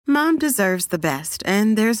Mom deserves the best,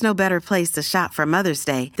 and there's no better place to shop for Mother's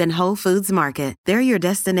Day than Whole Foods Market. They're your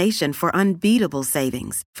destination for unbeatable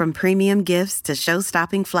savings, from premium gifts to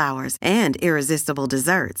show-stopping flowers and irresistible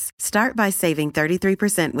desserts. Start by saving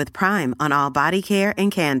 33% with Prime on all body care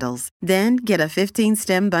and candles. Then get a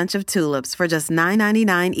 15-stem bunch of tulips for just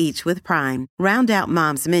 $9.99 each with Prime. Round out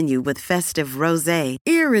Mom's menu with festive rosé,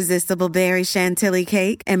 irresistible berry chantilly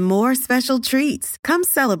cake, and more special treats. Come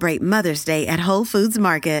celebrate Mother's Day at Whole Foods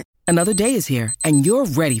Market. Another day is here, and you're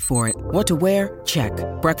ready for it. What to wear? Check.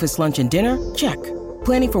 Breakfast, lunch, and dinner? Check.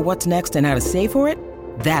 Planning for what's next and how to save for it?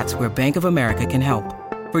 That's where Bank of America can help.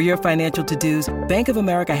 For your financial to-dos, Bank of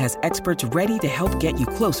America has experts ready to help get you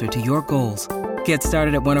closer to your goals. Get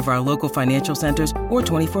started at one of our local financial centers or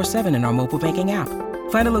 24/7 in our mobile banking app.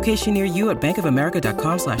 Find a location near you at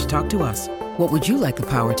bankofamerica.com/talktous. What would you like the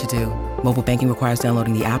power to do? Mobile banking requires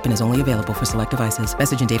downloading the app and is only available for select devices.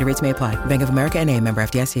 Message and data rates may apply. Bank of America N.A., member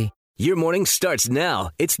FDIC. Your morning starts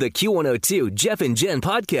now. It's the Q102 Jeff and Jen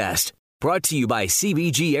podcast, brought to you by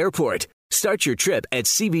CBG Airport. Start your trip at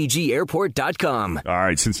CBGAirport.com. All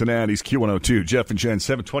right, Cincinnati's Q102, Jeff and Jen,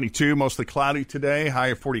 722, mostly cloudy today, high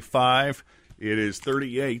of 45. It is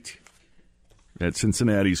 38 at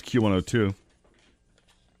Cincinnati's Q102.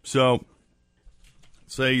 So,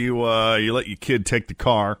 say you let your kid take the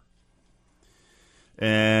car,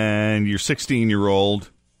 and your 16-year-old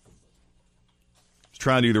is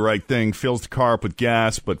trying to do the right thing, fills the car up with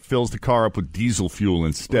gas, but fills the car up with diesel fuel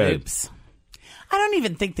instead. Oops. I don't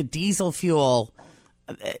even think the diesel fuel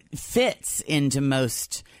fits into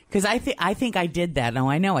most, because I think I did that. No,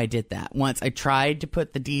 I know I did that once. I tried to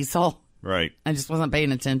put the diesel. Right. I just wasn't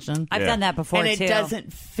paying attention. I've done that before, and too. it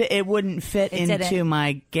doesn't fit. It wouldn't fit into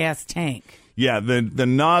my gas tank. Yeah, the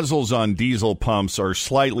nozzles on diesel pumps are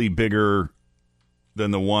slightly bigger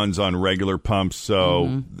than the ones on regular pumps,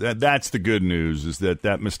 so that's the good news, is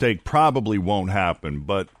that mistake probably won't happen.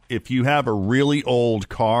 But if you have a really old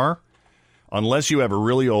car, unless you have a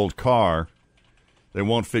really old car, they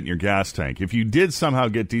won't fit in your gas tank. If you did somehow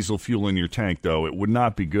get diesel fuel in your tank, though, it would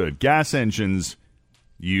not be good. Gas engines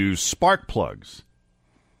use spark plugs.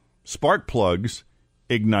 Spark plugs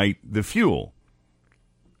ignite the fuel.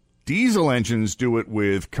 Diesel engines do it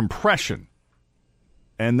with compression.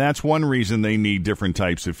 And that's one reason they need different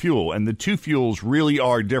types of fuel. And the two fuels really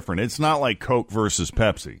are different. It's not like Coke versus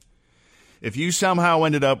Pepsi. If you somehow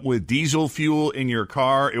ended up with diesel fuel in your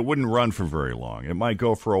car, it wouldn't run for very long. It might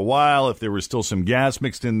go for a while if there was still some gas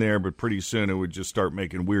mixed in there, but pretty soon it would just start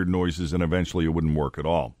making weird noises and eventually it wouldn't work at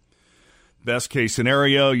all. Best case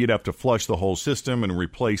scenario, you'd have to flush the whole system and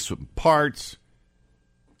replace some parts.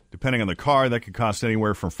 Depending on the car, that could cost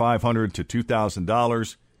anywhere from $500 to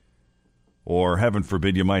 $2,000. Or, heaven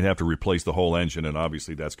forbid, you might have to replace the whole engine, and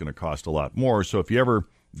obviously that's going to cost a lot more. So if you ever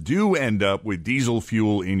do end up with diesel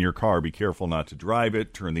fuel in your car, be careful not to drive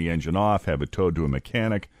it, turn the engine off, have it towed to a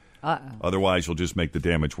mechanic. Otherwise, you'll just make the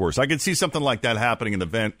damage worse. I could see something like that happening in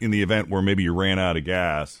the event where maybe you ran out of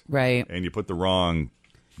gas. Right. And you put the wrong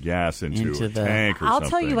gas into a tank or I'll something.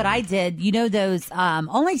 tell you what I did. You know those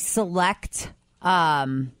only select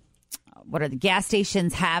what are the gas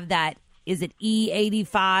stations have that? Is it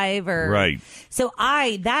E85 or right? So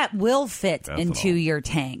that will fit into your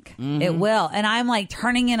tank. It will, and I'm like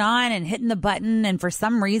turning it on and hitting the button, and for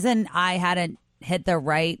some reason I hadn't hit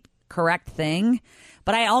the correct thing,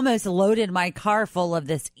 but I almost loaded my car full of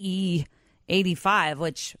this E85,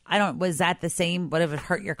 which I don't. Was that the same? Would have it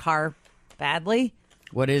hurt your car badly?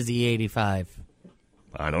 What is E85?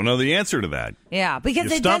 I don't know the answer to that. Yeah,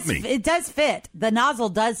 because it does fit. The nozzle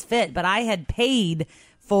does fit, but I had paid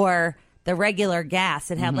for the regular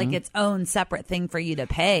gas. It had like its own separate thing for you to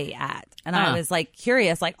pay at. And I was like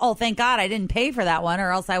curious, like, oh, thank God I didn't pay for that one,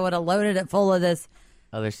 or else I would have loaded it full of this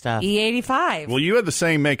other stuff. E85. Well, you have the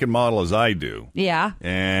same make and model as I do. Yeah.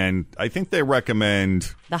 And I think they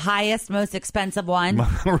recommend the highest, most expensive one.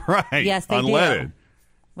 Right. Yes, they unleaded. do.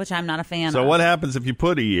 Which I'm not a fan of. So what happens if you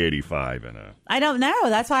put E85 in a... I don't know.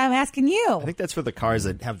 That's why I'm asking you. I think that's for the cars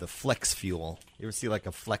that have the flex fuel. You ever see like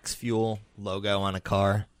a flex fuel logo on a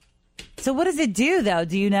car? So what does it do, though?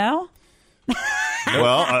 Do you know?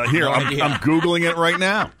 Well, here, I'm Googling it right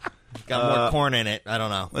now. Got more corn in it. I don't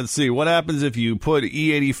know. Let's see. What happens if you put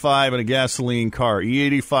E85 in a gasoline car?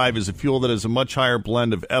 E85 is a fuel that has a much higher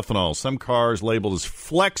blend of ethanol. Some cars labeled as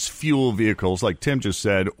flex fuel vehicles, like Tim just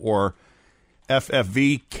said, or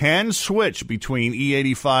FFV, can switch between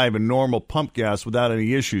E85 and normal pump gas without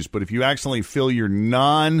any issues. But if you accidentally fill your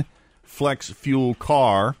non-flex fuel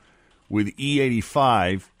car with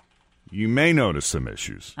E85, you may notice some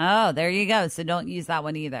issues. Oh, there you go. So don't use that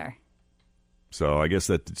one either. So I guess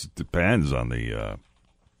that depends on the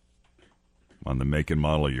on the make and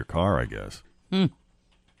model of your car, I guess. I'm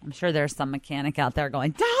sure there's some mechanic out there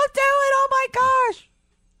going, don't do it, oh my gosh.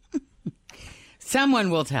 Someone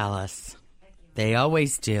will tell us. They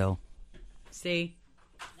always do. See?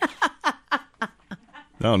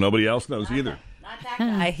 No, nobody else knows either. Not that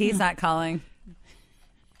guy. He's not calling.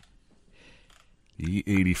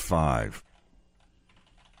 E85.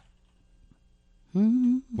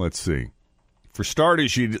 Let's see. For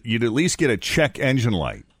starters, you'd at least get a check engine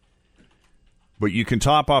light. But you can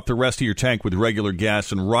top off the rest of your tank with regular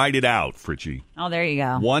gas and ride it out, Fritchie. Oh, there you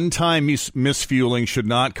go. One-time misfueling should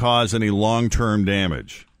not cause any long-term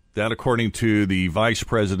damage. That, according to the Vice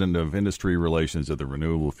President of Industry Relations at the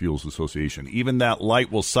Renewable Fuels Association. Even that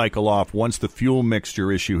light will cycle off once the fuel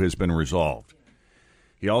mixture issue has been resolved.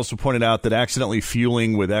 He also pointed out that accidentally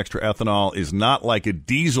fueling with extra ethanol is not like a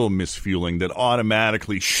diesel misfueling that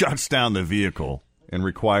automatically shuts down the vehicle and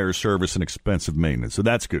requires service and expensive maintenance. So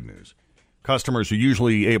that's good news. Customers are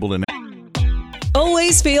usually able to...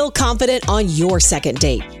 Always feel confident on your second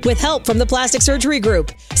date. With help from the Plastic Surgery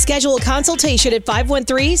Group. Schedule a consultation at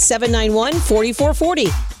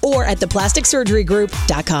 513-791-4440 or at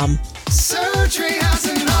theplasticsurgerygroup.com. Surgery has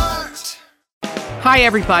an art. Hi,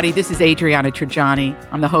 everybody. This is Adriana Trajani.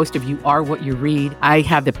 I'm the host of You Are What You Read. I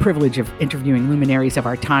have the privilege of interviewing luminaries of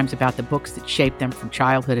our times about the books that shaped them from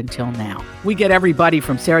childhood until now. We get everybody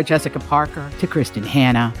from Sarah Jessica Parker to Kristen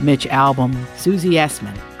Hanna, Mitch Albom, Susie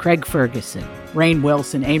Essman, Craig Ferguson, Rainn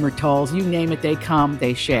Wilson, Amor Tolls, you name it, they come,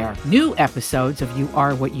 they share. New episodes of You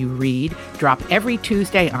Are What You Read drop every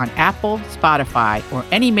Tuesday on Apple, Spotify, or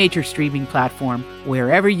any major streaming platform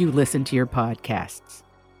wherever you listen to your podcasts.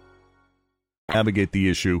 Navigate the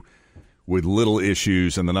issue with little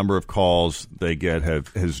issues, and the number of calls they get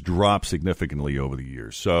has dropped significantly over the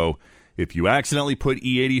years. So if you accidentally put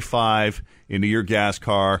E85 into your gas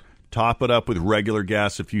car, top it up with regular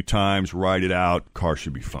gas a few times, ride it out, car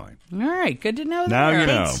should be fine. All right, good to know. Now you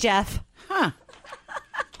know. Thanks, Jeff. Huh.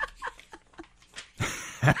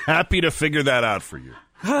 Happy to figure that out for you.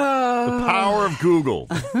 The power of Google.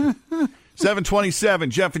 727,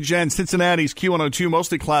 Jeff and Jen, Cincinnati's Q102,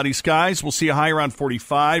 mostly cloudy skies. We'll see a high around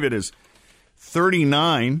 45. It is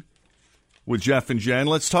 39 with Jeff and Jen.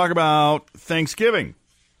 Let's talk about Thanksgiving.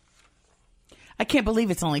 I can't believe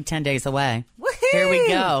it's only 10 days away. Woo-hoo! Here we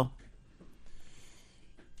go.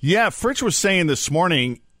 Yeah, Fritch was saying this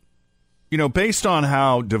morning, based on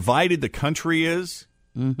how divided the country is,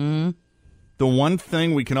 the one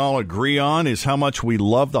thing we can all agree on is how much we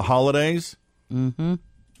love the holidays. Mm-hmm.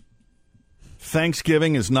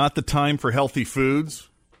 Thanksgiving is not the time for healthy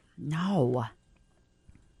foods. No.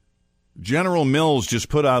 General Mills just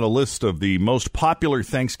put out a list of the most popular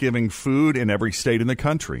Thanksgiving food in every state in the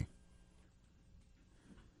country.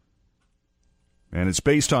 And it's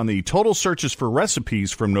based on the total searches for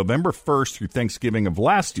recipes from November 1st through Thanksgiving of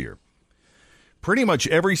last year. Pretty much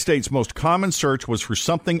every state's most common search was for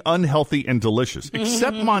something unhealthy and delicious,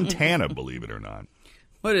 except Montana, believe it or not.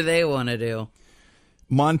 What do they want to do?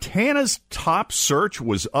 Montana's top search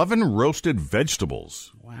was oven-roasted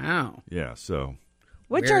vegetables. Wow. Yeah, so...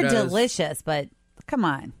 Which Weirdos. are delicious, but come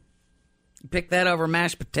on. Pick that over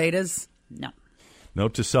mashed potatoes? No.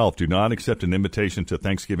 Note to self, do not accept an invitation to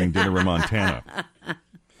Thanksgiving dinner in Montana.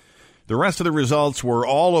 The rest of the results were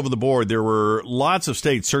all over the board. There were lots of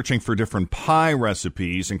states searching for different pie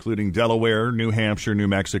recipes, including Delaware, New Hampshire, New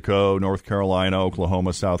Mexico, North Carolina,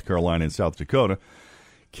 Oklahoma, South Carolina, and South Dakota.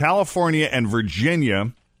 California and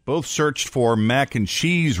Virginia both searched for mac and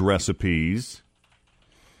cheese recipes.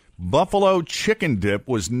 Buffalo chicken dip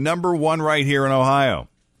was number one right here in Ohio.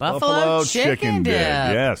 Buffalo chicken dip.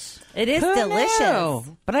 Yes. It is Who delicious.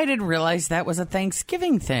 knew? But I didn't realize that was a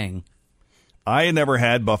Thanksgiving thing. I had never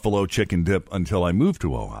had buffalo chicken dip until I moved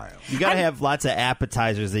to Ohio. You got to have lots of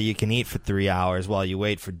appetizers that you can eat for 3 hours while you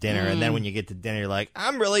wait for dinner. And then when you get to dinner, you're like,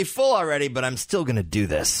 I'm really full already, but I'm still going to do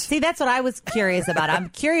this. See, that's what I was curious about. I'm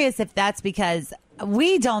curious if that's because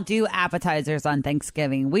we don't do appetizers on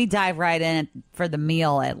Thanksgiving. We dive right in for the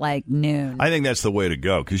meal at like noon. I think that's the way to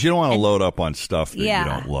go because you don't want to load up on stuff that you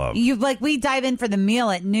don't love. We dive in for the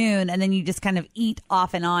meal at noon and then you just kind of eat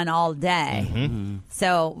off and on all day. Mm-hmm.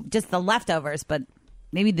 So just the leftovers, but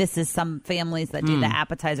maybe this is some families that do the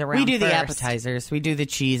appetizer round. We do first. the appetizers. We do the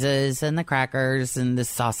cheeses and the crackers and the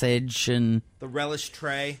sausage and The relish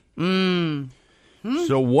tray.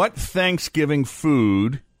 So what Thanksgiving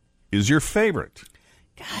food is your favorite?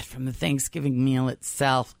 God, from the Thanksgiving meal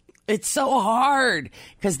itself, it's so hard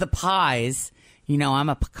because the pies, I'm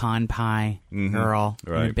a pecan pie girl.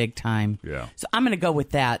 Right. I'm big time. Yeah. So I'm going to go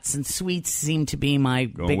with that since sweets seem to be my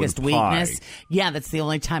Going biggest with pie. weakness. Yeah, that's the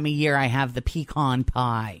only time of year I have the pecan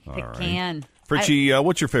pie. Pecan. Fritchie,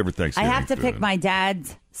 what's your favorite I Thanksgiving have to food? pick my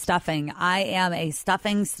dad's stuffing. I am a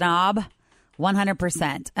stuffing snob,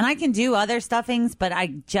 100%. And I can do other stuffings, but I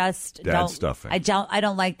just don't. Stuffing. I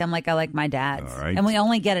don't like them like I like my dad's. All right. And we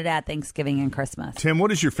only get it at Thanksgiving and Christmas. Tim,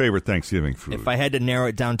 what is your favorite Thanksgiving food? If I had to narrow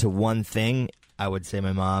it down to one thing, I would say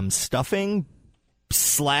my mom's stuffing /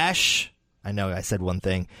 I know I said one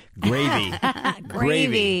thing. Gravy.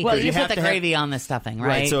 Gravy. Well, Because you have put the to have- gravy on the stuffing,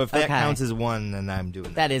 right? So if that Okay. counts as one, then I'm doing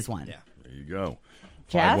that. That is one. Yeah. There you go.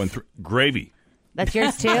 Jeff? 513 Gravy. That's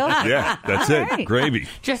yours too? Yeah, that's All it. right. Gravy.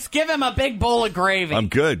 Just give him a big bowl of gravy. I'm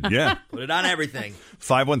good. Yeah. Put it on everything.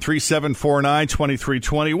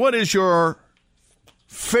 513-749-2320. What is your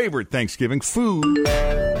favorite Thanksgiving food?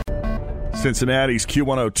 Cincinnati's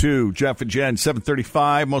Q102. Jeff and Jen,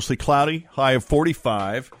 735, mostly cloudy, high of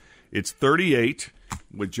 45. It's 38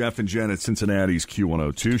 with Jeff and Jen at Cincinnati's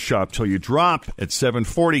Q102. Shop till you drop at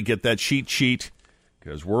 740. Get that sheet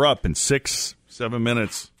because we're up in 6-7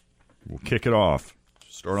 minutes. We'll kick it off.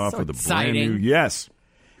 Start off So with a exciting. brand new, yes.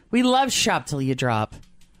 We love Shop Till You Drop.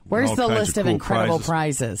 Where's All the kinds list of of cool incredible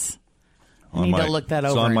prizes? I need to look that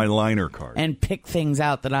It's over on my and- liner card. and pick things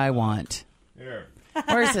out that I want. Here.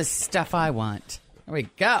 Where's the stuff I want? There we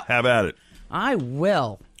go. Have at it. I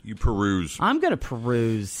will. You peruse. I'm going to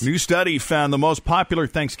peruse. New study found the most popular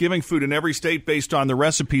Thanksgiving food in every state based on the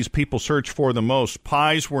recipes people search for the most.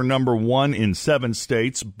 Pies were number 1 in 7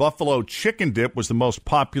 states. Buffalo chicken dip was the most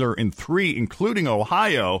popular in 3, including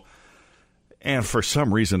Ohio. And for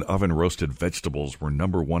some reason, oven-roasted vegetables were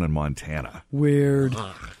number 1 in Montana. Weird.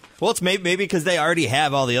 Well, it's maybe because they already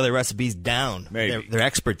have all the other recipes down. Maybe. They're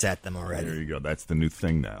experts at them There already. you go. That's the new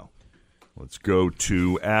thing now. Let's go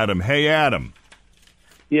to Adam. Hey, Adam.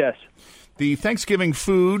 Yes. The Thanksgiving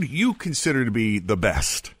food you consider to be the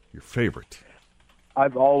best, your favorite.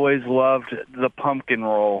 I've always loved the pumpkin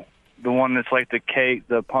roll. The one that's like the cake,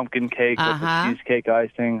 the pumpkin cake with the cheesecake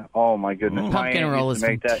icing. Oh, my goodness. My Pumpkin aunt roll used is to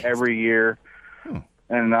make that fantastic. every year.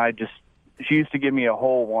 And she used to give me a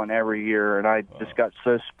whole one every year, and I just got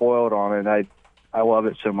so spoiled on it. I love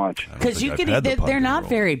it so much. Because you can, they're not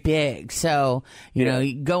very big, so you know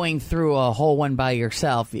going through a whole one by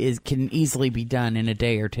yourself can easily be done in a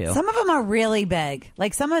day or two. Some of them are really big.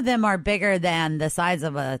 Like some of them are bigger than the size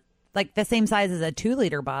of the same size as a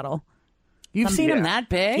 2-liter bottle. You've seen them that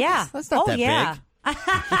big? Yeah. That's not that yeah. big.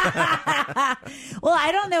 Well,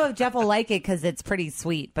 I don't know if Jeff will like it because it's pretty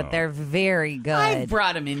sweet, but they're very good. I've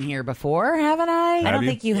brought them in here before, haven't I? I don't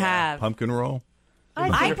think you have. Pumpkin roll?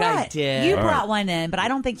 I did. You All brought right. one in, but I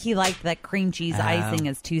don't think he liked that cream cheese icing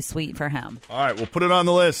is too sweet for him. All right, we'll put it on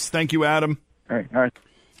the list. Thank you, Adam. All right.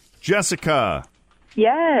 Jessica,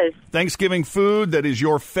 Yes, Thanksgiving food that is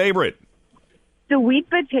your favorite. sweet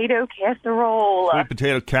potato casserole. Sweet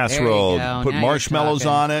potato casserole. There you go. Put Now you're marshmallows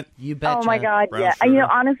talking. on it. You betcha. Oh my God, Brown yeah. sugar.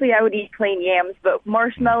 Honestly, I would eat plain yams, but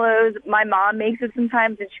marshmallows. My mom makes it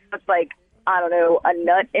sometimes, and she puts like a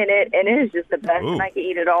nut in it, and it is just the best. Ooh. And I can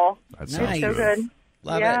eat it all. That sounds Nice. So good.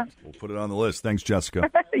 Love Yeah. it. We'll put it on the list. Thanks, Jessica.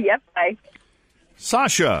 Yep. Bye.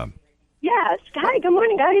 Sasha, Yes. Hi, good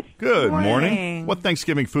morning, guys. good morning. What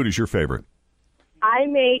Thanksgiving food is your favorite? I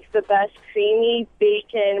make the best creamy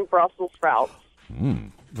bacon Brussels sprouts.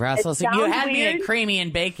 Brussels. It You sounds had me weird. at creamy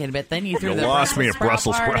and bacon, but then you threw You the lost me at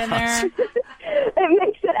Brussels part in there. It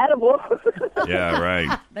makes it edible. Yeah,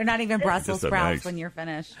 right. They're not even Brussels Just a sprouts nice- when you're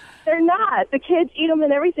finished. They're not. The kids eat them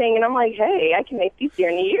and everything, and I'm like, hey, I can make these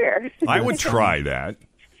during the year. I would try that.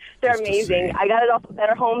 They're just to amazing. see. I got it off of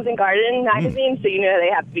Better Homes and Garden magazine, so you know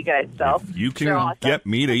they have to be good. So You they're can awesome. get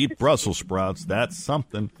me to eat Brussels sprouts. That's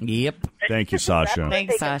something. Yep. Thank you, Sasha.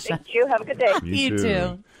 Thanks, Sasha. Thank you. Have a good day. You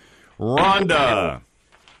too. Rhonda.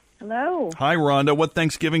 Hello. Hi, Rhonda. What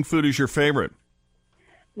Thanksgiving food is your favorite?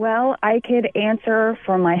 Well, I could answer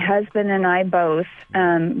for my husband and I both.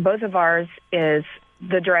 Both of ours is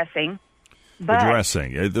the dressing. The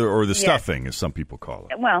dressing, or the stuffing, as some people call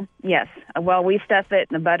it. Well, yes. Well, we stuff it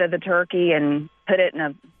in the butt of the turkey and put it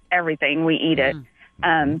in everything. We eat it.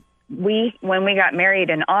 When we got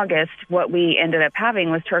married in August, what we ended up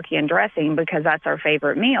having was turkey and dressing because that's our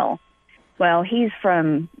favorite meal. Well, he's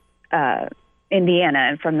from Indiana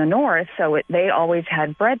and from the north, so they always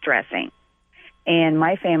had bread dressing. And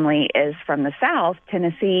my family is from the South,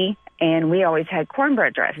 Tennessee, and we always had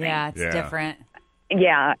cornbread dressing. Yeah, it's different.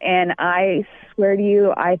 Yeah, and I swear to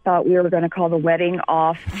you, I thought we were going to call the wedding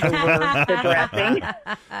off over the dressing.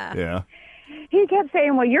 Yeah. He kept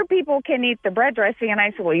saying, well, your people can eat the bread dressing. And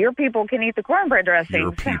I said, well, your people can eat the cornbread dressing.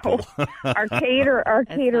 Your people. So our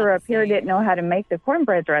caterer up here didn't know how to make the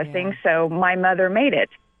cornbread dressing, so my mother made it.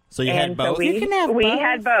 So you had And both? we, You can have we both.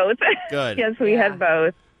 had both. Good. Yes, we had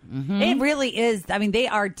both. It really is. I mean, they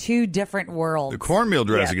are two different worlds. The cornmeal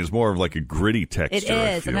dressing is more of like a gritty texture. It is.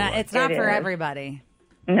 I feel like. It's not for everybody.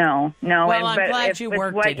 No. Well, I'm glad you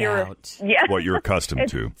worked it out. Yeah. What you're accustomed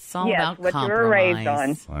to. It's all about what compromise. you were raised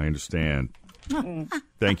on. I understand.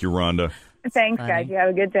 Thank you, Rhonda. Thanks, guys. You have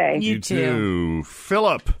a good day. You too.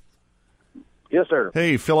 Philip. Yes, sir.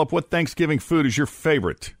 Hey, Philip, what Thanksgiving food is your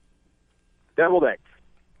favorite? Deviled eggs.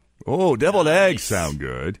 Oh, deviled eggs sound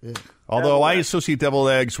good. Yeah. Although I associate deviled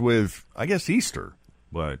eggs with, I guess, Easter.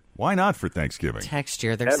 But why not for Thanksgiving?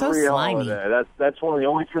 Texture. They're Every so slimy. Holiday. That's one of the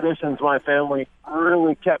only traditions my family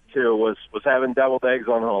really kept to was having deviled eggs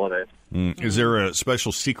on holidays. Is there a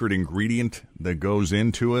special secret ingredient that goes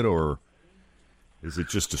into it, or is it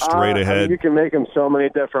just a straight ahead? I mean, you can make them so many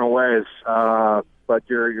different ways, but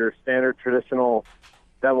your standard traditional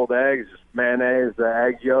deviled eggs, mayonnaise, the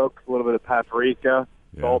egg yolk, a little bit of paprika,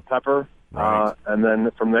 salt, pepper, and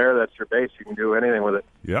then from there, that's your base. You can do anything with it.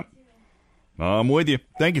 Yep. I'm with you.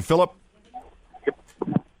 Thank you, Philip. Yep.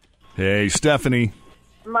 Hey, Stephanie.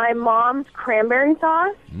 My mom's cranberry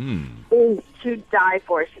sauce is to die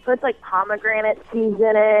for. She puts like pomegranate seeds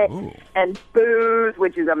in it and booze,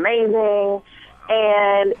 which is amazing.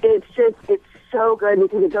 And it's so good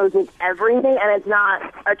because it goes with everything, and it's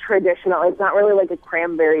not a traditional. It's not really like a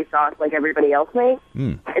cranberry sauce like everybody else makes.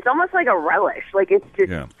 It's almost like a relish. Like it's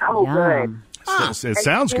just so good. It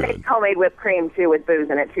sounds good. It's homemade whipped cream too, with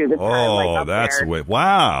booze in it too. That's kind of like up that's there. the way.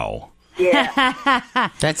 Wow. Yeah.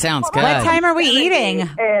 That sounds good. What time are we eating?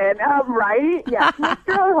 And right, yeah.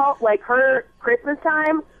 Like her Christmas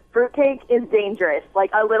time, fruitcake is dangerous.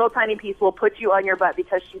 Like a little tiny piece will put you on your butt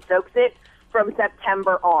because she soaks it from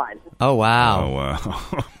September on. Oh wow! Oh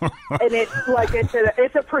wow! And it's like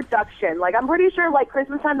it's a production. Like I'm pretty sure, like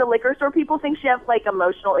Christmas time, the liquor store people think she has like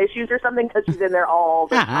emotional issues or something because she's in there all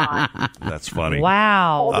the time. That's funny.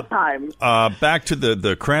 Wow! All the time. Back to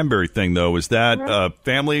the cranberry thing though. Is that a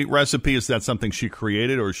family recipe? Is that something she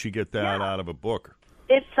created, or did she get that out of a book?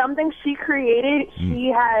 It's something she created.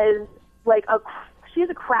 She has she has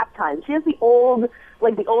a crap ton. She has the old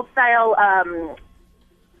style.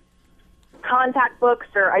 Contact books,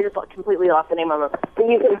 or I just completely lost the name of them. So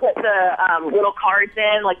you can put the little cards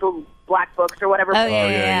in, like the black books or whatever. Oh,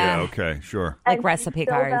 yeah. Okay, sure. Like and recipe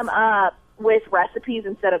fill cards. them up with recipes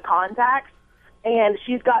instead of contacts. And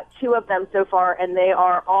she's got 2 of them so far, and they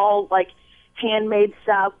are all like handmade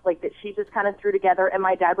stuff, like that she just kind of threw together. And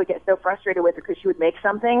my dad would get so frustrated with her because she would make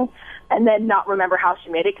something and then not remember how she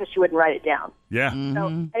made it because she wouldn't write it down. Yeah.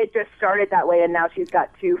 So it just started that way, and now she's got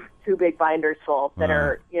two big binders full that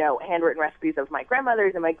are, handwritten recipes of my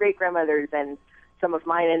grandmother's and my great-grandmother's and some of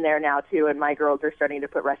mine in there now, too, and my girls are starting to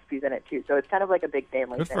put recipes in it, too. So it's kind of like a big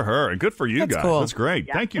family Good thing. for her, and good for you guys. Cool. That's great.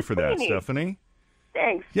 Yeah, Thank you for that, Stephanie.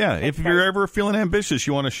 Thanks. Yeah, if you're ever feeling ambitious,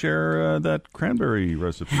 you want to share that cranberry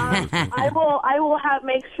recipe. I will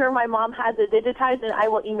make sure my mom has it digitized, and I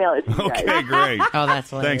will email it to you guys. Okay, great. Oh, that's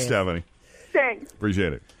hilarious. Thanks, Stephanie. Thanks.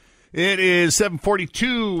 Appreciate it. It is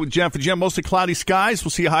 7:42 with Jeff and Jen. Mostly cloudy skies.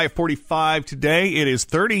 We'll see a high of 45 today. It is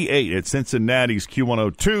 38 at Cincinnati's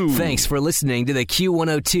Q102. Thanks for listening to the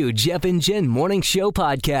Q102 Jeff and Jen Morning Show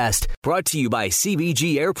podcast. Brought to you by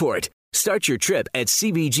CBG Airport. Start your trip at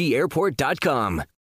CBGAirport.com.